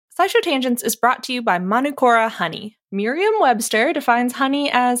SciShow Tangents is brought to you by Manukora Honey. Merriam-Webster defines honey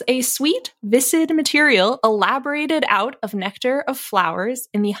as a sweet, viscid material elaborated out of nectar of flowers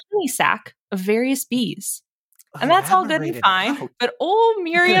in the honey sac of various bees. And that's all good and fine, but old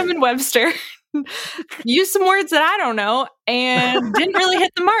Merriam and Webster used some words that I don't know and didn't really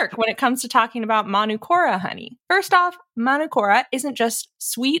hit the mark when it comes to talking about Manukora honey. First off, Manukora isn't just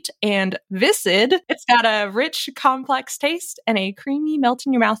sweet and viscid. It's got a rich, complex taste and a creamy,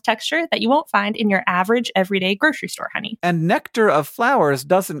 melt-in-your-mouth texture that you won't find in your average, everyday grocery store honey. And nectar of flowers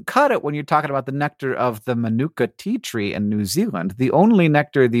doesn't cut it when you're talking about the nectar of the Manuka tea tree in New Zealand, the only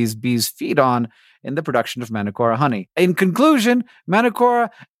nectar these bees feed on in the production of Manukora honey. In conclusion,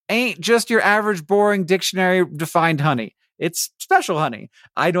 Manukora ain't just your average boring dictionary-defined honey. It's special honey.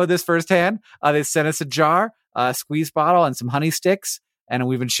 I know this firsthand. They sent us a jar, a squeeze bottle, and some honey sticks, and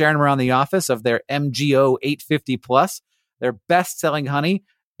we've been sharing them around the office of their MGO 850 Plus, their best-selling honey.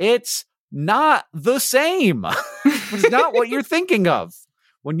 It's not the same. It's not what you're thinking of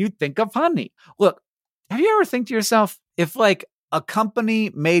when you think of honey. Look, have you ever think to yourself, if like a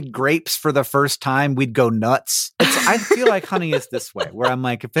company made grapes for the first time, we'd go nuts? I feel like honey is this way, where I'm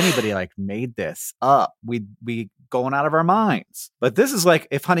like, if anybody like made this up, we'd be going out of our minds. But this is like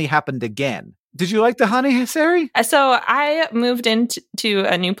if honey happened again. Did you like the honey, Sari? So I moved into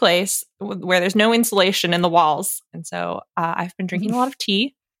a new place where there's no insulation in the walls. And so I've been drinking a lot of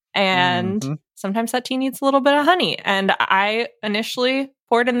tea. And sometimes that tea needs a little bit of honey. And I initially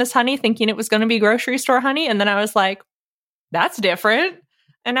poured in this honey thinking it was going to be grocery store honey. And then I was like, that's different.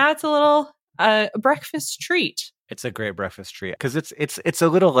 And now it's a little breakfast treat. It's a great breakfast treat because it's a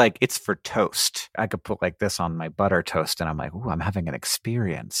little like it's for toast. I could put like this on my butter toast and I'm like, ooh, I'm having an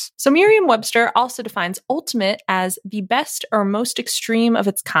experience. So Merriam-Webster also defines ultimate as the best or most extreme of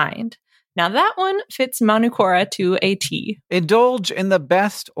its kind. Now that one fits Manukora to a T. Indulge in the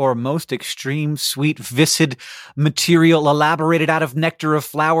best or most extreme sweet viscid material elaborated out of nectar of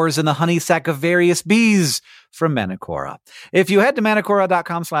flowers in the honey sac of various bees from Manukora. If you head to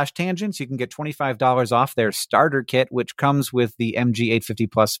manukora.com/tangents, you can get $25 off their starter kit, which comes with the MG 850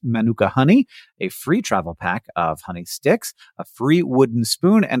 Plus Manuka honey, a free travel pack of honey sticks, a free wooden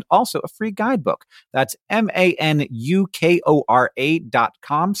spoon, and also a free guidebook. That's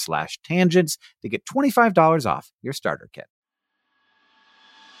manukora.com/tangents to get $25 off your starter kit.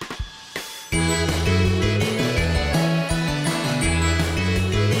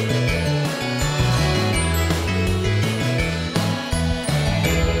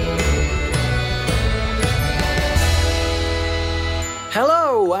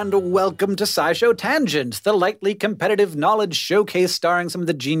 Hello, and welcome to SciShow Tangent, the lightly competitive knowledge showcase starring some of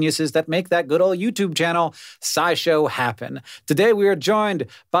the geniuses that make that good old YouTube channel, SciShow, happen. Today we are joined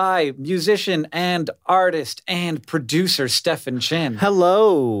by musician and artist and producer Stefan Chin.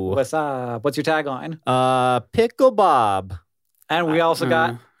 Hello. What's up? What's your tagline? Pickle Bob. And we also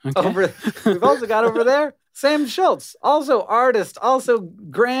got we've also got over there Sam Schultz, also artist, also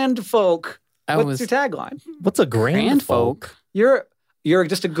grand folk. What's your tagline? What's a grand folk? You're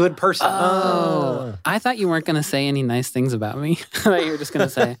just a good person. Oh. I thought you weren't going to say any nice things about me. I thought you were just going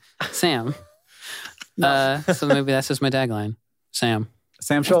to say, Sam. So maybe that's just my tagline. Sam.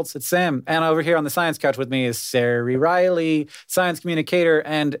 Sam Schultz, it's Sam. And over here on the science couch with me is Sari Riley, science communicator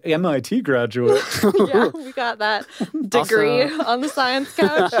and MIT graduate. Yeah, we got that degree on the science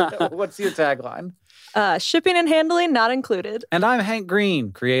couch. What's your tagline? Shipping and handling not included. And I'm Hank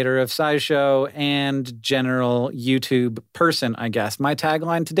Green, creator of SciShow and general YouTube person, I guess. My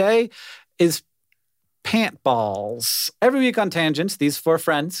tagline today is pant balls. Every week on Tangents, these four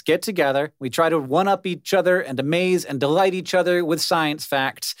friends get together. We try to one-up each other and amaze and delight each other with science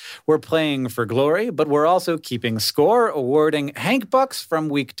facts. We're playing for glory, but we're also keeping score, awarding Hank Bucks from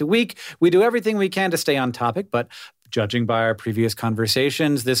week to week. We do everything we can to stay on topic, but judging by our previous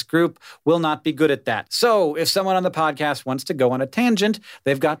conversations, this group will not be good at that. So if someone on the podcast wants to go on a tangent,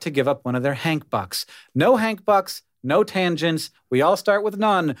 they've got to give up one of their Hank Bucks. No Hank Bucks, no tangents. We all start with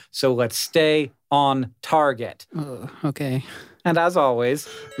none, so let's stay on target. Okay. And as always,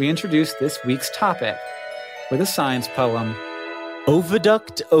 we introduce this week's topic with a science poem.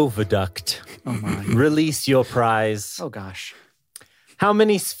 Oviduct, oviduct. Oh my. Release your prize. Oh gosh. How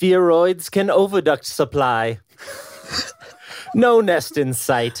many spheroids can oviduct supply? No nest in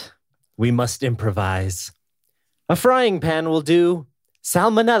sight. We must improvise. A frying pan will do.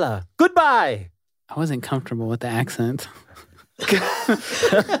 Salmonella. Goodbye. I wasn't comfortable with the accent.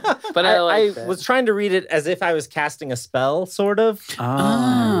 But I like I was trying to read it as if I was casting a spell, sort of,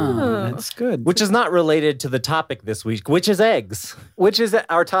 That's good. which is not related to the topic this week, which is eggs. Which is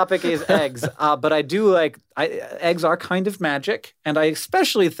our topic is eggs. But I do like eggs are kind of magic, and I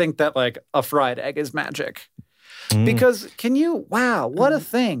especially think that like a fried egg is magic because what a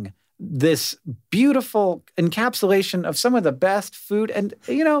thing. This beautiful encapsulation of some of the best food. And,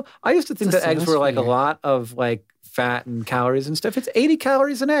 I used to think that eggs were like a lot of like fat and calories and stuff. It's 80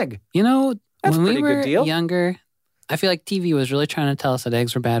 calories an egg. That's That's a when we pretty good were deal. younger, I feel like TV was really trying to tell us that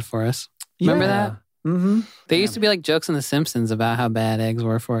eggs were bad for us. Remember that? Mm-hmm. There used to be like jokes in The Simpsons about how bad eggs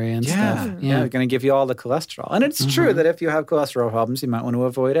were for you and stuff. Yeah, they're going to give you all the cholesterol. And it's true that if you have cholesterol problems, you might want to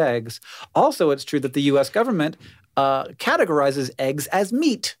avoid eggs. Also, it's true that the U.S. government categorizes eggs as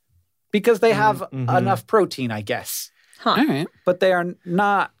meat because they have enough protein, I guess. All right. But they are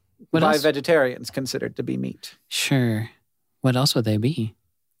not What by else? vegetarians considered to be meat. Sure. What else would they be?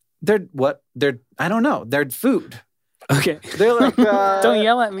 They're I don't know. They're food. Okay. They're like Don't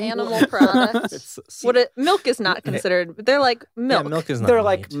yell at me. Animal products. Milk is not considered, but they're like milk, Yeah, milk is not they're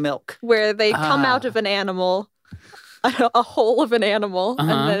like meat. milk. where they come out of an animal, a whole of an animal,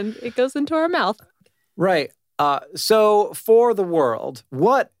 and then it goes into our mouth. Right. So for the world,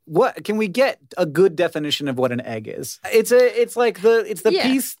 what can we get a good definition of what an egg is? It's the Yeah.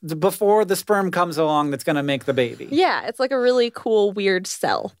 piece before the sperm comes along that's going to make the baby. Yeah, it's like a really cool, weird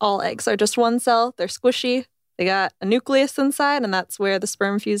cell. All eggs are just one cell. They're squishy. They got a nucleus inside, and that's where the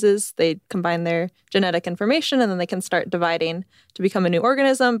sperm fuses. They combine their genetic information, and then they can start dividing to become a new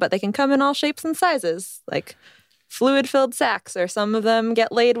organism, but they can come in all shapes and sizes, like fluid-filled sacs, or some of them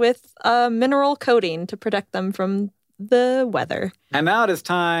get laid with a mineral coating to protect them from the weather. And now it is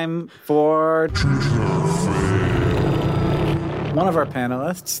time for one of our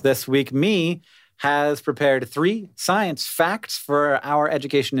panelists this week, me, has prepared 3 science facts for our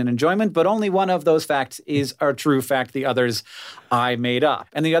education and enjoyment, but only one of those facts is a true fact. The others I made up.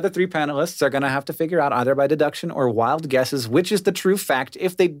 And the other 3 panelists are going to have to figure out either by deduction or wild guesses which is the true fact.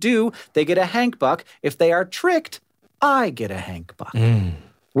 If they do, they get a Hank Buck. If they are tricked, I get a Hank Buck.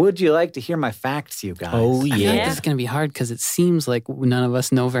 Would you like to hear my facts, you guys? Oh, I feel like yeah. this is going to be hard because it seems like none of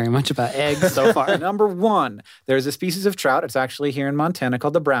us know very much about eggs so far. Number 1, there's a species of trout. It's actually here in Montana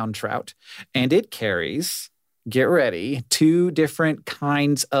called the brown trout. And it carries, get ready, 2 different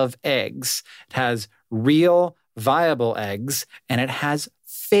kinds of eggs. It has real, viable eggs, and it has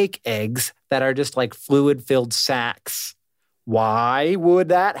fake eggs that are just like fluid-filled sacs. Why would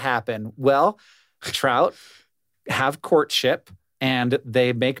that happen? Well, trout have courtship. And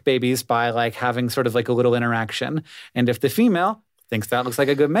they make babies by like having sort of like a little interaction. And if the female thinks that looks like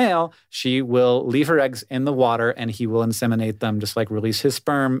a good male, she will leave her eggs in the water and he will inseminate them, just like release his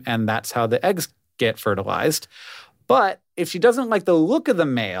sperm. And that's how the eggs get fertilized. But if she doesn't like the look of the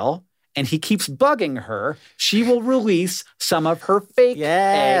male and he keeps bugging her, she will release some of her fake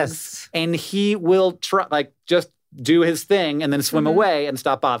eggs. And he will just do his thing and then swim away and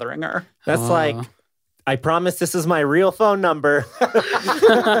stop bothering her. That's like, I promise this is my real phone number.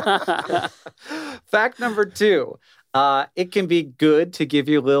 Fact number 2. It can be good to give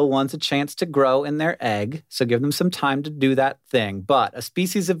your little ones a chance to grow in their egg, so give them some time to do that thing. But a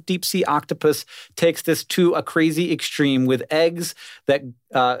species of deep-sea octopus takes this to a crazy extreme with eggs that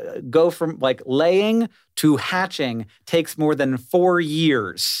go from like laying to hatching takes more than 4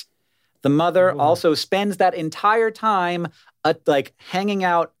 years. The mother also spends that entire time hanging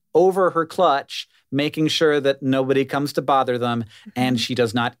out over her clutch, making sure that nobody comes to bother them, and she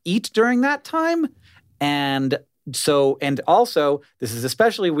does not eat during that time. And also, this is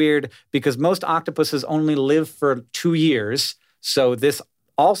especially weird because most octopuses only live for 2 years. So this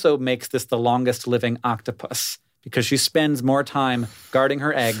also makes this the longest living octopus because she spends more time guarding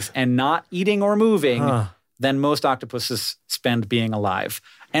her eggs and not eating or moving than most octopuses spend being alive.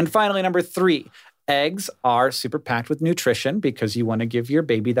 And finally, number 3. Eggs are super packed with nutrition because you want to give your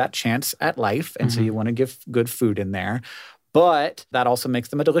baby that chance at life. And so you want to give good food in there. But that also makes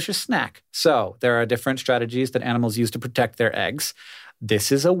them a delicious snack. So there are different strategies that animals use to protect their eggs.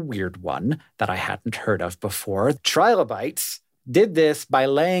 This is a weird one that I hadn't heard of before. Trilobites did this by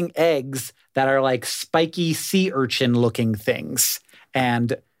laying eggs that are like spiky sea urchin looking things. And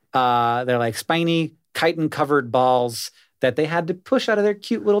they're like spiny, chitin-covered balls that they had to push out of their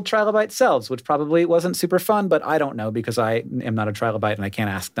cute little trilobite cells, which probably wasn't super fun, but I don't know because I am not a trilobite and I can't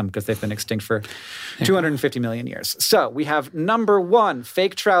ask them because they've been extinct for 250 million years. So we have number 1,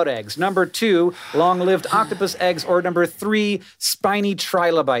 fake trout eggs. Number 2, long-lived octopus eggs. Or number 3, spiny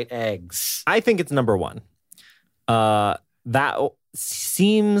trilobite eggs. I think it's number 1. That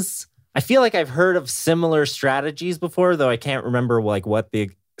seems I feel like I've heard of similar strategies before, though I can't remember like what the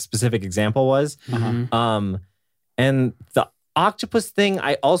specific example was. Mhm. And the octopus thing,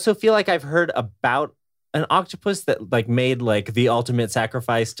 I also feel like I've heard about an octopus that like made like the ultimate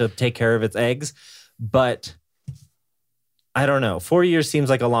sacrifice to take care of its eggs, but I don't know. 4 years seems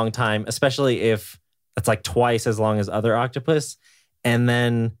like a long time, especially if it's like twice as long as other octopus. And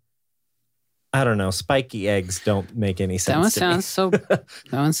then I don't know. Spiky eggs don't make any sense. That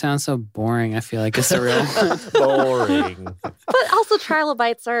one sounds so boring. I feel like it's a real. Boring. But also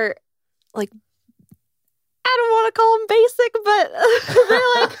trilobites are like, I don't want to call them basic,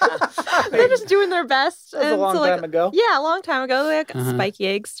 but they're just doing their best. That was a long time ago. Yeah, a long time ago. They had spiky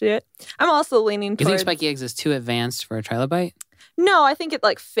eggs to it. I'm also leaning You towards... think spiky eggs is too advanced for a trilobite? No, I think it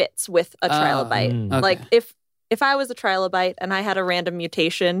like fits with a trilobite. Mm. Okay. Like if I was a trilobite and I had a random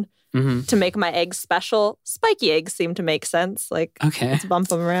mutation Mm-hmm. to make my eggs special, spiky eggs seem to make sense. Like, Okay. let's bump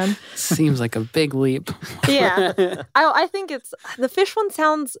them around. Seems like a big leap. Yeah. I think it's... The fish one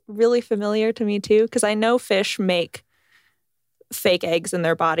sounds really familiar to me too, because I know fish make fake eggs in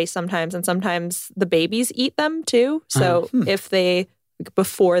their body sometimes, and sometimes the babies eat them too. So if they...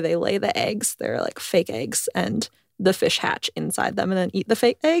 Before they lay the eggs, they're like fake eggs, and the fish hatch inside them and then eat the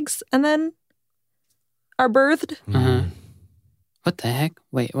fake eggs and then are birthed. Uh-huh. What the heck?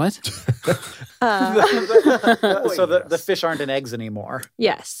 Wait, what? So the fish aren't in eggs anymore.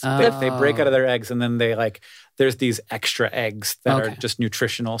 Yes. They break out of their eggs, and then they like there's these extra eggs that are Okay. just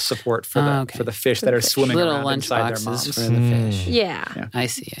nutritional support for the Okay. for the fish that are swimming Little around lunch inside their boxes moms. for the fish. Yeah. I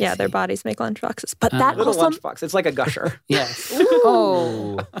see. I Yeah, see. their bodies make lunchboxes. But that Little also lunchbox. It's like a gusher. Yes.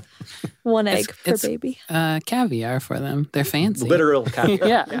 Oh, one egg It's- per baby. caviar for them. They're fancy. Literal caviar.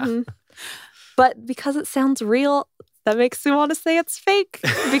 Yeah. Mhm. But because it sounds real, that makes me want to say it's fake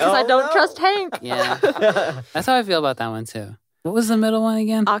because I don't trust Hank. Yeah. That's how I feel about that one too. What was the middle one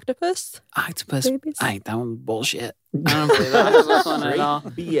again? Octopus? Octopus. babies? That one bullshit. I don't believe that octopus one at all.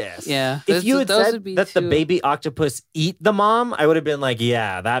 BS. Yeah. If you had those said would be that the too- baby octopus eat the mom, I would have been like,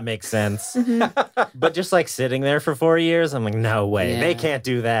 yeah, that makes sense. But just like sitting there for 4 years, I'm like, no way. Yeah. They can't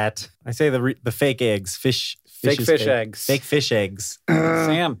do that. I say the fake eggs. Fake is fish fake. eggs. Fake fish eggs.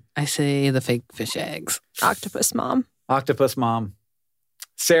 Sam, I say the fake fish eggs. Octopus mom. octopus mom.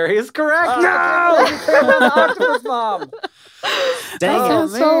 Sarah is correct. Oh, No, octopus mom. That Dang it.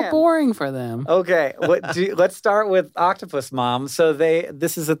 sounds so man. boring for them. Okay, let's start with octopus mom. So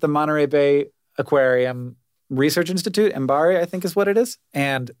this is at the Monterey Bay Aquarium Research Institute, MBARI, I think is what it is.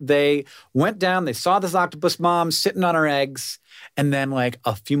 And they went down, they saw this octopus mom sitting on her eggs. And then like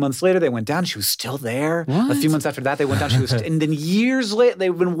a few months later, they went down. She was still there. What? A few months after that, they went down. She was, and then years later,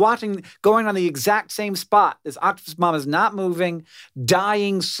 they've been going on the exact same spot. This octopus mom is not moving,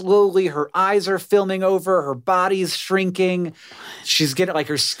 dying slowly. Her eyes are filming over. Her body's shrinking. She's getting like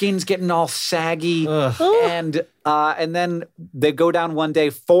her skin's getting all saggy. And then they go down one day,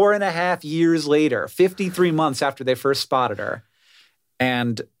 4.5 years later, 53 months after they first spotted her.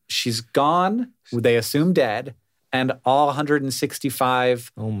 And she's gone. They assume dead. And all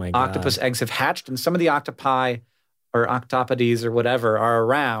 165 Oh my God. octopus eggs have hatched. And some of the octopi or octopodes or whatever are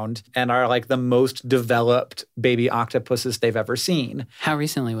around and are like the most developed baby octopuses they've ever seen. How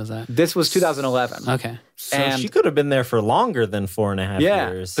recently was that? This was 2011. Okay. So And- she could have been there for longer than 4.5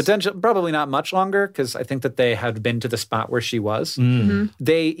 Yeah, years. potential, probably not much longer because I think that they had been to the spot where she was. Mm.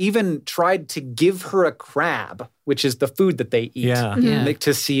 They even tried to give her a crab, which is the food that they eat. Yeah. Yeah. Like,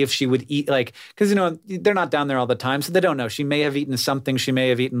 to see if she would eat, like, because, they're not down there all the time, so they don't know. She may have eaten something. She may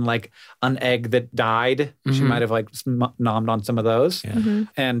have eaten, like, an egg that died. She might have, like, nommed on some of those. Yeah.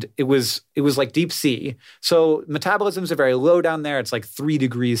 And it was like deep sea. So metabolisms are very low down there. It's like 3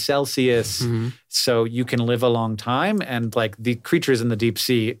 degrees Celsius. So you can live a long time. And, like, the creatures in the deep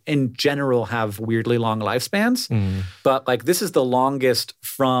sea, in general, have weirdly long lifespans. But, like, this is the longest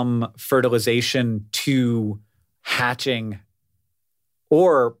from fertilization to hatching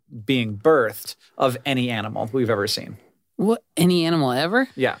or being birthed of any animal we've ever seen. What? Any animal ever?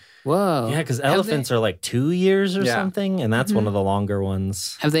 Yeah. Whoa. Yeah, because Have elephants are like 2 years or Yeah. something, and that's one of the longer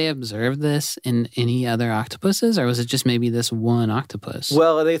ones. Have they observed this in any other octopuses, or was it just maybe this one octopus?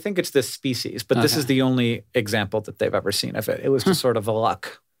 Well, they think it's this species, but this Okay. is the only example that they've ever seen of it. It was just sort of a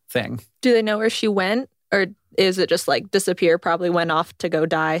luck thing. Do they know where she went? Or is it just like disappear, probably went off to go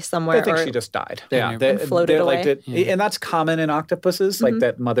die somewhere? I think or... she just died. Yeah, Yeah, and floated they're like away. that, and that's common in octopuses, like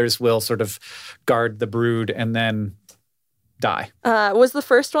that mothers will sort of guard the brood and then die. Was the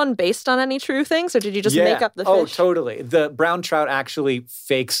first one based on any true things, or did you just make up the fish? Oh, totally. The brown trout actually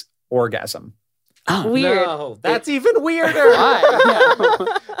fakes orgasm. Weird. No, that's even weirder.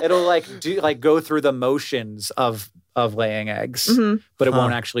 It'll like go through the motions of of laying eggs, Mhm. but it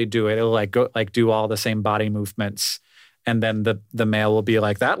won't actually do it. It'll do all the same body movements. And then the male will be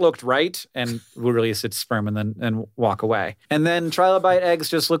like, that looked right, and will release its sperm and walk away. And then trilobite eggs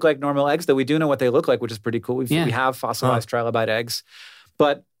just look like normal eggs, though we do know what they look like, which is pretty cool. We have fossilized trilobite eggs.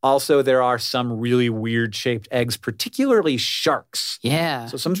 But also there are some really weird-shaped eggs, particularly sharks. Yeah.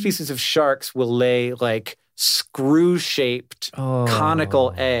 So some species of sharks will lay like screw-shaped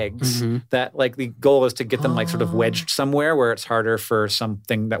conical eggs that like the goal is to get them like sort of wedged somewhere where it's harder for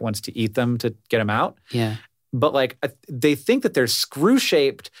something that wants to eat them to get them out. Yeah. But like they think that they're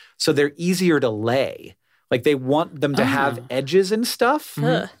screw-shaped so they're easier to lay. Like they want them to have edges and stuff,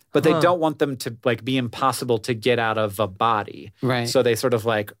 but they don't want them to like be impossible to get out of a body. Right. So they sort of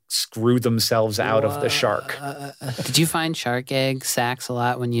like screw themselves out of the shark. Did you find shark egg sacks a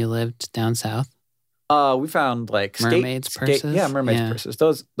lot when you lived down south? We found like mermaids' purses. Mermaids'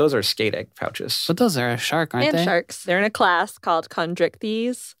 purses. Those are skate egg pouches. But those are a shark, aren't And they? sharks. They're in a class called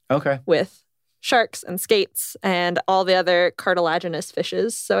Chondrichthyes Okay. with sharks and skates and all the other cartilaginous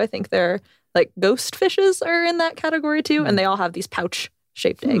fishes. So I think they're like ghost fishes are in that category too. And they all have these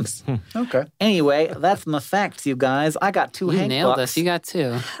pouch-shaped eggs. Okay. Anyway, that's my facts, you guys. I got 2 You Hank nailed bucks, us. You got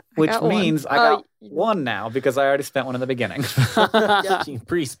 2. which got one. means I got 1 now because I already spent 1 in the beginning.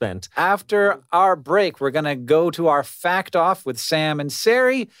 Pre-spent. After our break, we're going to go to our fact off with Sam and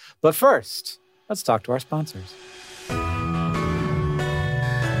Sari. But first, let's talk to our sponsors.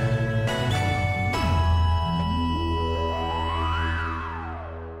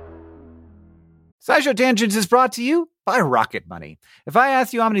 SciShow Tangents is brought to you by Rocket Money. If I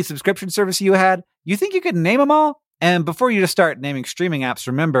asked you how many subscription services you had, you think you could name them all? And before you just start naming streaming apps,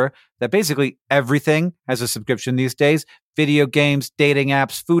 remember that basically everything has a subscription these days. Video games, dating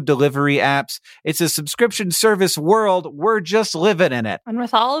apps, food delivery apps. It's a subscription service world. We're just living in it. And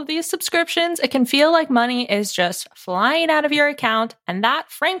with all of these subscriptions, it can feel like money is just flying out of your account, and that,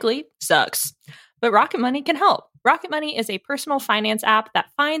 frankly, sucks. But Rocket Money can help. Rocket Money is a personal finance app that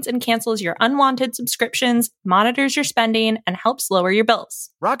finds and cancels your unwanted subscriptions, monitors your spending, and helps lower your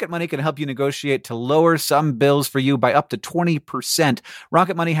bills. Rocket Money can help you negotiate to lower some bills for you by up to 20%.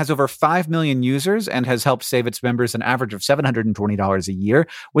 Rocket Money has over 5 million users and has helped save its members an average of $720 a year,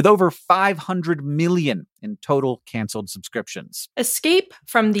 with over 500 million in total canceled subscriptions. Escape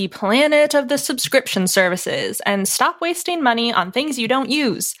from the planet of the subscription services and stop wasting money on things you don't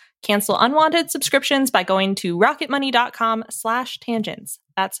use. Cancel unwanted subscriptions by going to rocketmoney.com/tangents.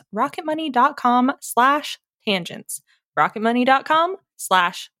 That's rocketmoney.com/tangents.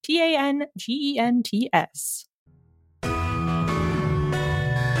 rocketmoney.com/tangents.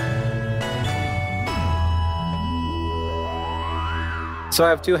 So I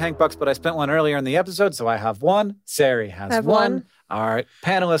have 2 Hank bucks, but I spent 1 earlier in the episode, so I have 1. Sari has I have 1. one. Our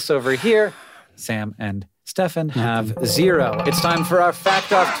panelists over here, Sam and Stefan, have 0. It's time for our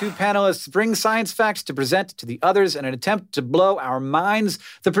Fact Off. 2 panelists bring science facts to present to the others in an attempt to blow our minds.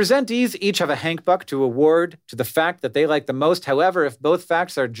 The presentees each have a Hank buck to award to the fact that they like the most. However, if both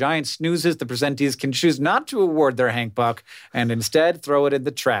facts are giant snoozes, the presentees can choose not to award their Hank buck and instead throw it in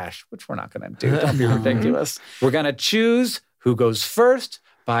the trash, which we're not going to do. Don't be ridiculous. We're going to choose who goes first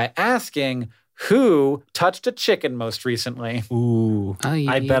by asking who touched a chicken most recently. Ooh.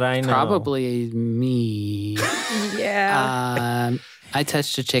 I bet I know. Probably me. Yeah. I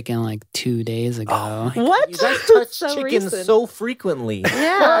touched a chicken like 2 days ago. What? You guys touch So chickens recent. so frequently.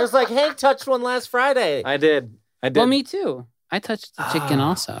 Yeah. I was like, Hank touched one last Friday. I did. Well, me too. I touched the chicken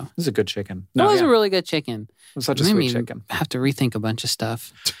also. It was a good chicken. It was a really good chicken. It was such a Made sweet me chicken. have to rethink a bunch of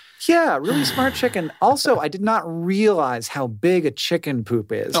stuff. Yeah, really smart chicken. Also, I did not realize how big a chicken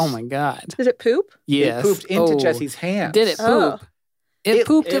poop is. Oh my God. Did it poop? It Yes. pooped into Oh. Jesse's hands. Did it poop? Oh. It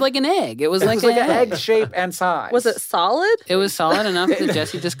pooped it- like an egg. It was It like was like an an egg egg. shape and size. Was it solid? It was solid enough that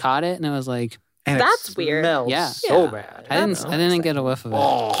Jesse just caught it and it was like, And That's it weird. smelled Yeah. so Yeah. bad. I didn't get a whiff of it.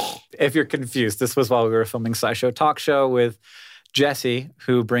 Oh, if you're confused, this was while we were filming SciShow Talk Show with Jesse,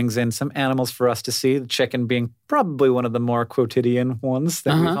 who brings in some animals for us to see, the chicken being probably one of the more quotidian ones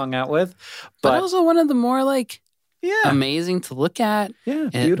that we've hung out with. But also one of the more like yeah, amazing to look at. yeah,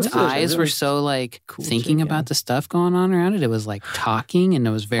 Its beautiful. eyes were so like cool thinking chicken. about the stuff going on around it. It was like talking and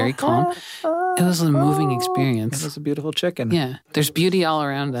it was very calm. It was a moving It experience. was a beautiful chicken. Yeah. There's beauty all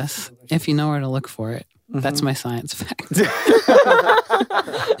around us if you know where to look for it. That's my science fact.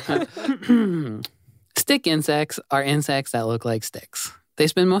 Stick insects are insects that look like sticks. They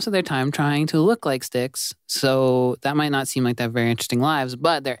spend most of their time trying to look like sticks So that might not seem like they have very interesting lives,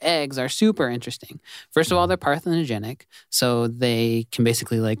 but their eggs are super interesting. First of all, they're parthenogenic, so they can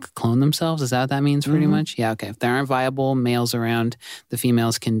basically like clone themselves. Is that what that means pretty much? Yeah, okay. If there aren't viable males around, the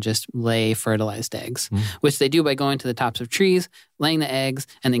females can just lay fertilized eggs, which they do by going to the tops of trees, laying the eggs,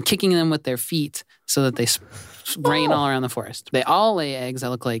 and then kicking them with their feet so that they rain all around the forest. They all lay eggs that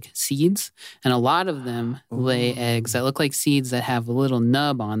look like seeds, and a lot of them lay eggs that look like seeds that have a little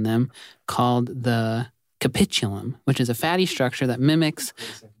nub on them called the capitulum, which is a fatty structure that mimics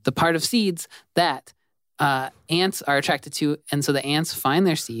the part of seeds that ants are attracted to. And so the ants find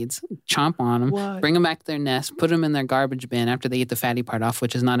their seeds, chomp on them, bring them back to their nest, put them in their garbage bin after they eat the fatty part off,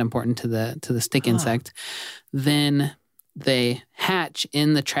 which is not important to the stick insect. Then they hatch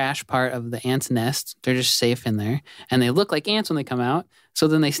in the trash part of the ant's nest. They're just safe in there. And they look like ants when they come out. So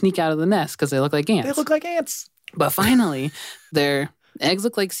then they sneak out of the nest because they look like ants. They look like ants. But finally, their eggs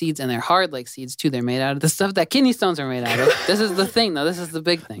look like seeds, and they're hard like seeds, too. They're made out of the stuff that kidney stones are made out of. This is the thing, though. This is the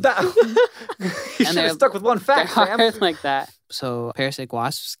big thing. You should have stuck with one They're fact, Sam. hard like that. So parasitic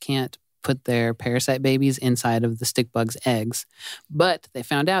wasps can't put their parasite babies inside of the stick bug's eggs. But they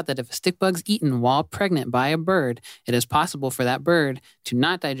found out that if a stick bug's eaten while pregnant by a bird, it is possible for that bird to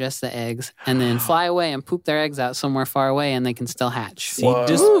not digest the eggs and then fly away and poop their eggs out somewhere far away, and they can still hatch. Seed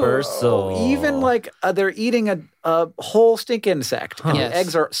dispersal. Even like they're eating a whole stick insect. And Yes. the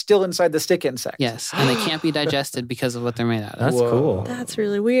eggs are still inside the stick insect. Yes, and they can't be digested because of what they're made out of. That's cool. That's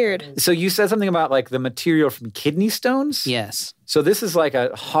really weird. So you said something about like the material from kidney stones? Yes. So this is like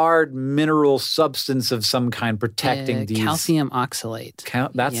a hard mineral substance of some kind protecting these. Calcium oxalate.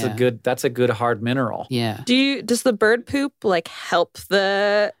 That's Yeah. a good hard mineral. Yeah. Does the bird poop like help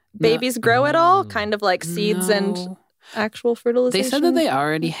the babies grow at all? Kind of like seeds and No. actual fertilization? They said that they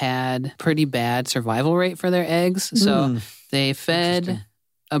already had pretty bad survival rate for their eggs. So they fed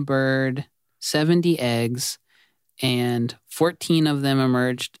a bird 70 eggs, and 14 of them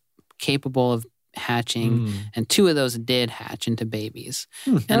emerged capable of hatching, and 2 of those did hatch into babies.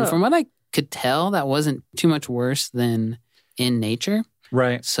 And from what I could tell, that wasn't too much worse than in nature.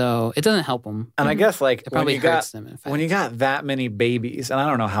 Right. So it doesn't help them. And I guess like It probably when you hurts them, in fact. when you got that many babies, and I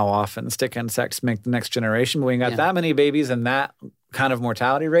don't know how often stick insects make the next generation, but when you got that many babies and that kind of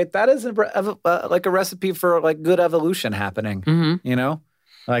mortality rate, that is like a recipe for like good evolution happening. Mm-hmm. You know,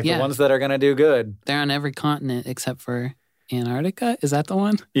 like Yeah. the ones that are going to do good. They're on every continent except for Antarctica. Is that the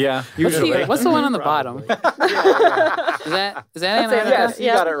one? Yeah. What's the one on the bottom? Is that Antarctica? Yes, you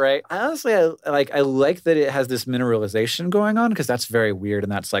Yeah. got it right. Honestly, I like that it has this mineralization going on because that's very weird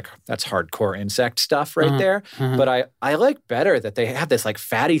and that's hardcore insect stuff right there. But I like better that they have this like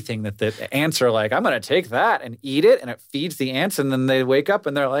fatty thing that the ants are like, I'm going to take that and eat it, and it feeds the ants, and then they wake up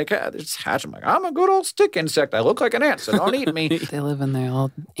and they're like, they just hatch. I'm like, I'm a good old stick insect. I look like an ant, so don't eat me. They live in their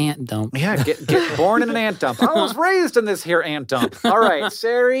old ant dump. Yeah, get born in an ant dump. I was raised in this here ant dump. All right,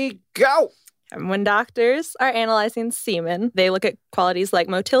 Sari, go. And when doctors are analyzing semen, they look at qualities like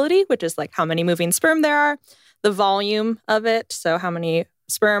motility, which is like how many moving sperm there are, the volume of it, so how many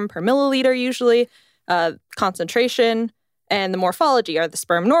sperm per milliliter usually, concentration, and the morphology. Are the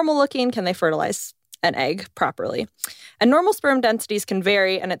sperm normal looking? Can they fertilize an egg properly? And normal sperm densities can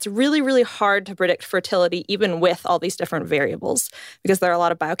vary, and it's really, really hard to predict fertility even with all these different variables because there are a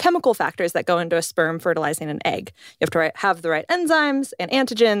lot of biochemical factors that go into a sperm fertilizing an egg. You have to have the right enzymes and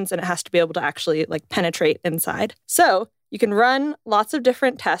antigens, and it has to be able to actually like penetrate inside. So you can run lots of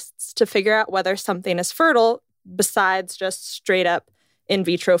different tests to figure out whether something is fertile besides just straight up in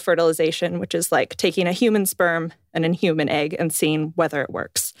vitro fertilization, which is like taking a human sperm and a human egg and seeing whether it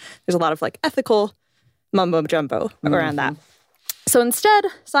works. There's a lot of like ethical mumbo jumbo around that. So instead,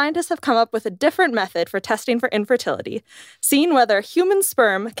 scientists have come up with a different method for testing for infertility, seeing whether human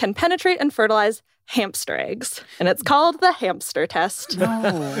sperm can penetrate and fertilize hamster eggs. And it's called the hamster test.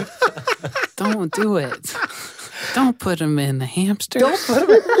 No, don't do it. Don't put them in the hamster.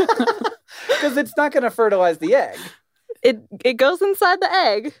 Because it's not going to fertilize the egg. It goes inside the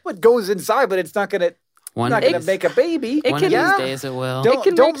egg. It goes inside, but it's not going to One not of going to these- make a baby. It one can- of these yeah. days it will. Don't-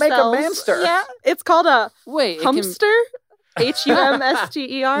 It can make a cells. manster. Yeah, it's called a Wait, it humster. Humster.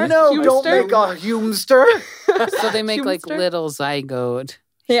 No, don't Humster? make a humster. so they make like Humster? little zygote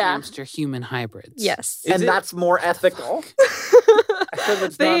Yeah. hamster human hybrids. Yes. And that's more ethical. Because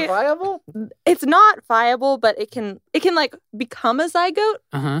it's They- not viable? It's not viable, but it can like become a zygote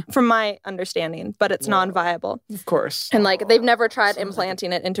Uh-huh. from my understanding, but it's non-viable. Of course. And like they've never tried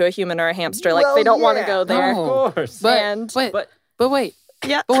implanting it into a human or a hamster. Like Well, they don't want to yeah. go there. No. Of course. But, but wait.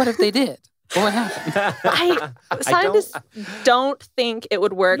 Yeah. But what if they did? What happened? Scientists don't think it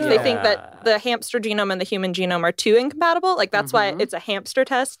would work. They think Yeah. that the hamster genome and the human genome are too incompatible. Like that's why it's a hamster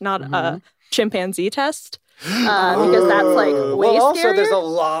test, not a chimpanzee test. because that's like way well, also, scarier. there's a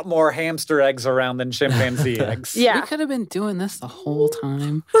lot more hamster eggs around than chimpanzee eggs. Yeah. We could have been doing this the whole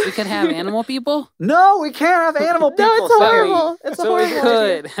time. We could have animal people. No, we can't have animal people. No, it's Sorry. horrible. It's a So we horrible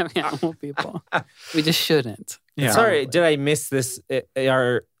could idea. have animal people. We just shouldn't. Yeah. Sorry, did I miss this?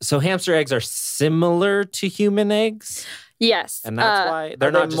 So hamster eggs are similar to human eggs, Yes. and that's why they're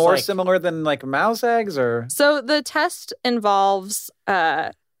Are not they just more like, similar than like mouse eggs, or So the test involves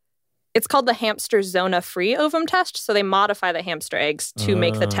it's called the hamster zona free ovum test. So they modify the hamster eggs to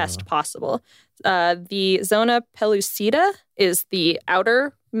make the test possible. The zona pellucida is the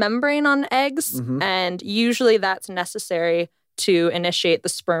outer membrane on eggs, and usually that's necessary to initiate the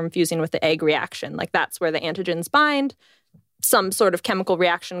sperm fusing with the egg reaction. Like that's where the antigens bind, some sort of chemical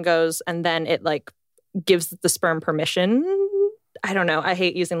reaction goes, and then it like gives the sperm permission. I don't know. I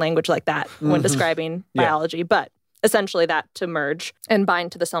hate using language like that when describing biology, but essentially that to merge and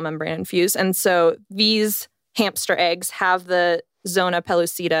bind to the cell membrane and fuse. And so these hamster eggs have the zona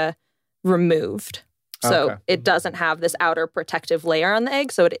pellucida removed. So it doesn't have this outer protective layer on the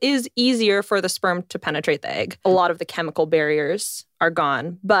egg. So it is easier for the sperm to penetrate the egg. A lot of the chemical barriers are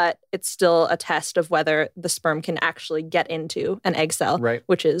gone, but it's still a test of whether the sperm can actually get into an egg cell, Right.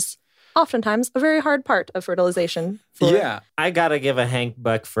 which is oftentimes a very hard part of fertilization. For I gotta give a Hank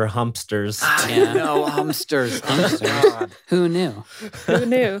Buck for humpsters. Yeah. no hamsters. Hamsters. Who knew? Who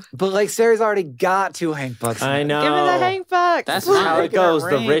knew? But like Sarah's already got 2 Hank Bucks. I know. Give me the Hank Bucks. That's That's how right. it goes. The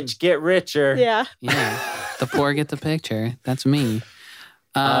Rain. rich get richer. Yeah. Yeah. The poor get the picture. That's me.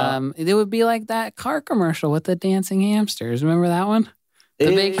 It would be like that car commercial with the dancing hamsters. Remember that one?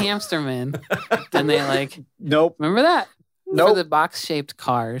 The big hamster man. And they like, Nope. remember that? Nope. For the box-shaped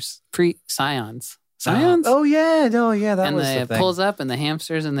cars, pre-Scions. Scions? Oh yeah, no, yeah, that and was the it thing. pulls up and the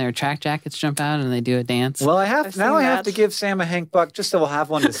hamsters in their track jackets jump out and they do a dance. Well, I I've have seen now. I have that. to give Sam a Hank Buck just so we'll have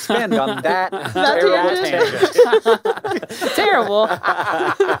one to spend on that That terrible tangent. tangent. Terrible.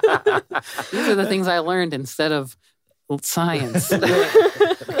 These are the things I learned instead of science.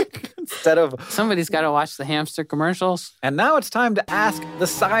 Instead of, Somebody's got to watch the hamster commercials. and now it's time to ask the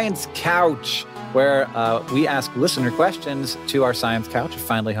Science Couch, where we ask listener questions to our Science Couch of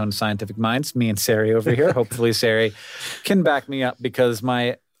finely honed scientific minds. Me and Sari over here. Hopefully, Sari can back me up because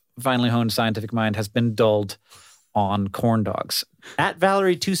my finely honed scientific mind has been dulled on corn dogs. At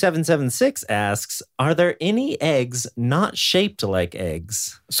Valerie2776 asks, are there any eggs not shaped like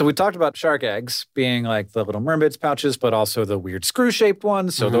eggs? So we talked about shark eggs being like the Little Mermaid's pouches, but also the weird screw-shaped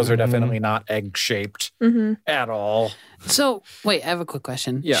ones. So those are definitely not egg-shaped at all. So, wait, I have a quick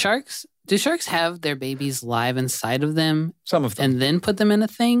question. Yeah. Do sharks have their babies live inside of them Some of them. and then put them in a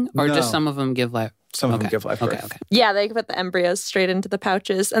thing? Or No. just some of them give life? Some of them give life birth. Okay. Yeah, they put the embryos straight into the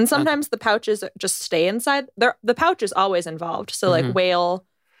pouches. And sometimes the pouches just stay inside. The pouch is always involved. So like whale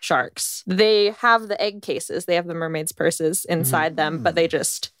sharks, they have the egg cases. They have the mermaid's purses inside them, but they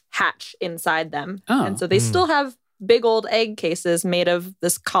just hatch inside them. Oh. And so they still have big old egg cases made of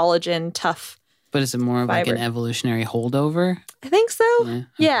this collagen tough. But is it more of like an Fiber. evolutionary holdover? I think so. Yeah.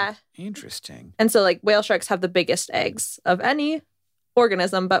 Yeah. Interesting. And so like whale sharks have the biggest eggs of any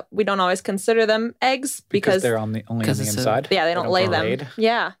organism, but we don't always consider them eggs because they're only on the because it's a- inside. yeah, they don't lay get them. laid.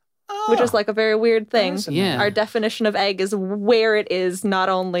 Yeah. Which is like a very weird thing. Yeah. Our definition of egg is where it is, not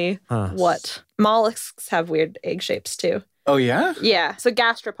only Huh. what. Mollusks have weird egg shapes too. Oh, yeah? Yeah. So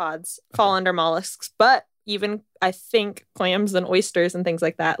gastropods fall under mollusks, but even I think clams and oysters and things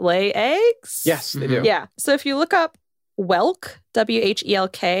like that lay eggs. Yes, they do. Yeah. So if you look up whelk,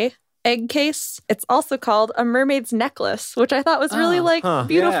 WHELK, egg case, it's also called a mermaid's necklace, which I thought was really Oh, like huh.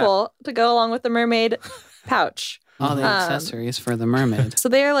 beautiful to go along with the mermaid pouch. All the accessories for the mermaid. So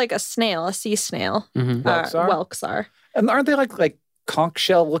they are like a snail, a sea snail. Mhm. Whelks are? Whelks are. And aren't they like conch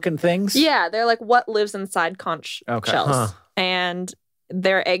shell looking things? Yeah, they're like what lives inside conch Okay. shells. Huh. And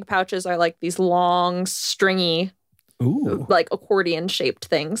their egg pouches are like these long, stringy, Ooh. like accordion shaped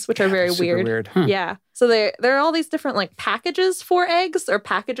things, which are very Super weird. Hmm. Yeah. So there are all these different like packages for eggs or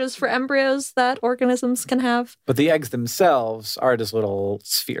packages for embryos that organisms can have. But the eggs themselves are just little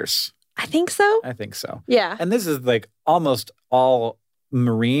spheres. I think so. I think so. Yeah. And this is like almost all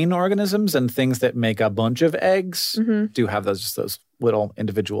marine organisms and things that make a bunch of eggs hmm do have those little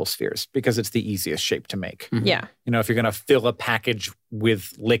individual spheres because it's the easiest shape to make. Mhm. Yeah. You know, if you're going to fill a package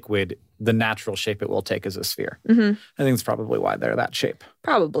with liquid, the natural shape it will take is a sphere. hmm I think it's probably why they're that shape.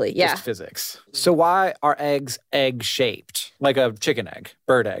 Probably. Yeah. Just physics. So why are eggs egg-shaped? Like a chicken egg,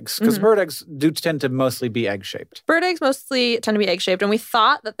 bird eggs? Because Mm-hmm. bird eggs do tend to mostly be egg-shaped. Bird eggs mostly tend to be egg shaped, and we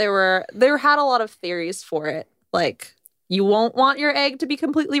thought that there had a lot of theories for it. Like you won't want your egg to be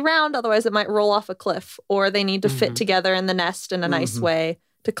completely round, otherwise it might roll off a cliff, or they need to fit Mhm. together in the nest in a nice Mhm. way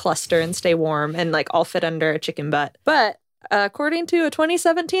to cluster and stay warm and like all fit under a chicken butt. But according to a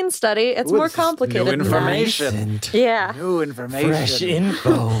 2017 study, it's Ooh, more this is complicated new than that. information. Yeah. New information. Fresh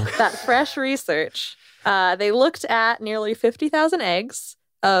info. That fresh research. They looked at nearly 50,000 eggs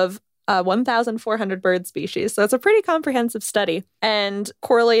of 1,400 bird species. So it's a pretty comprehensive study and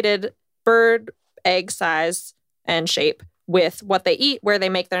correlated bird egg size and shape with what they eat, where they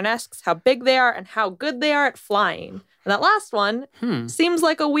make their nests, how big they are, and how good they are at flying. And that last one seems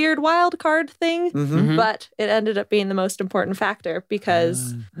like a weird wild card thing, but it ended up being the most important factor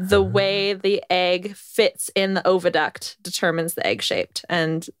because the way the egg fits in the oviduct determines the egg shaped.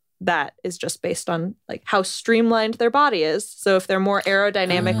 And that is just based on like how streamlined their body is. So if they're more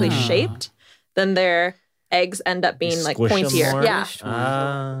aerodynamically shaped, then their eggs end up being like Squish 'em pointier. more?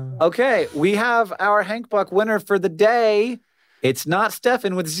 Yeah. Okay, we have our Hank Buck winner for the day. It's not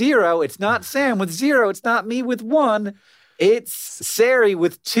Stefan with 0. It's not Sam with 0. It's not me with 1. It's Sari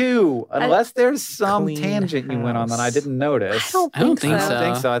with 2. Unless there's some Clean tangent you went on that I didn't notice. I don't think I don't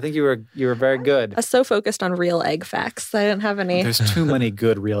think so. I think you were very good. I was so focused on real egg facts. I didn't have any. There's too many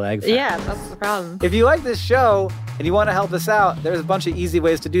good real egg facts. Yeah, that's the problem. If you like this show and you want to help us out, there's a bunch of easy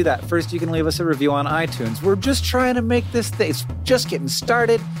ways to do that. First, you can leave us a review on iTunes. We're just trying to make this thing. It's just getting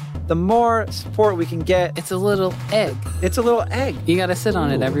started. The more support we can get, It's a little egg. it's a little egg. You got to sit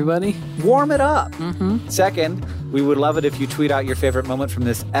on it, everybody. Warm it up. Second, we would love it if you tweet out your favorite moment from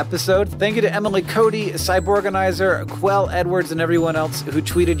this episode. Thank you to Emily Cody, Cyborganizer, Quell Edwards, and everyone else who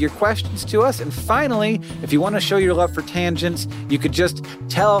tweeted your questions to us. And finally, if you want to show your love for tangents, you could just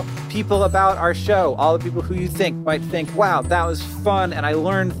tell people about our show. All the people who you think might think, wow, that was fun, and I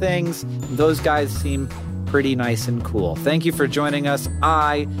learned things. Those guys seem pretty nice and cool. Thank you for joining us.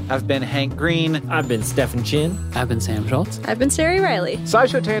 I have been Hank Green. I've been Stefan Chin. I've been Sam Schultz. I've been Sari Riley.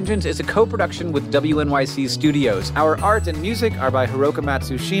 SciShow Tangents is a co-production with WNYC Studios. Our art and music are by Hiroka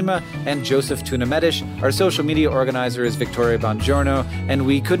Matsushima and Joseph Tunamedish. Our social media organizer is Victoria Bongiorno, and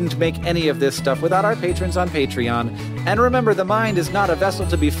we couldn't make any of this stuff without our patrons on Patreon. And remember, the mind is not a vessel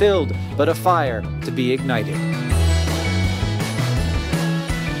to be filled, but a fire to be ignited.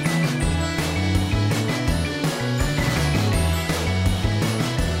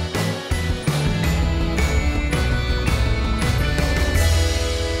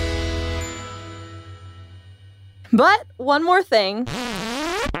 But one more thing.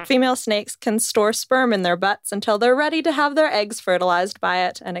 Female snakes can store sperm in their butts until they're ready to have their eggs fertilized by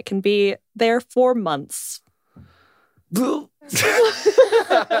it, and it can be there for months.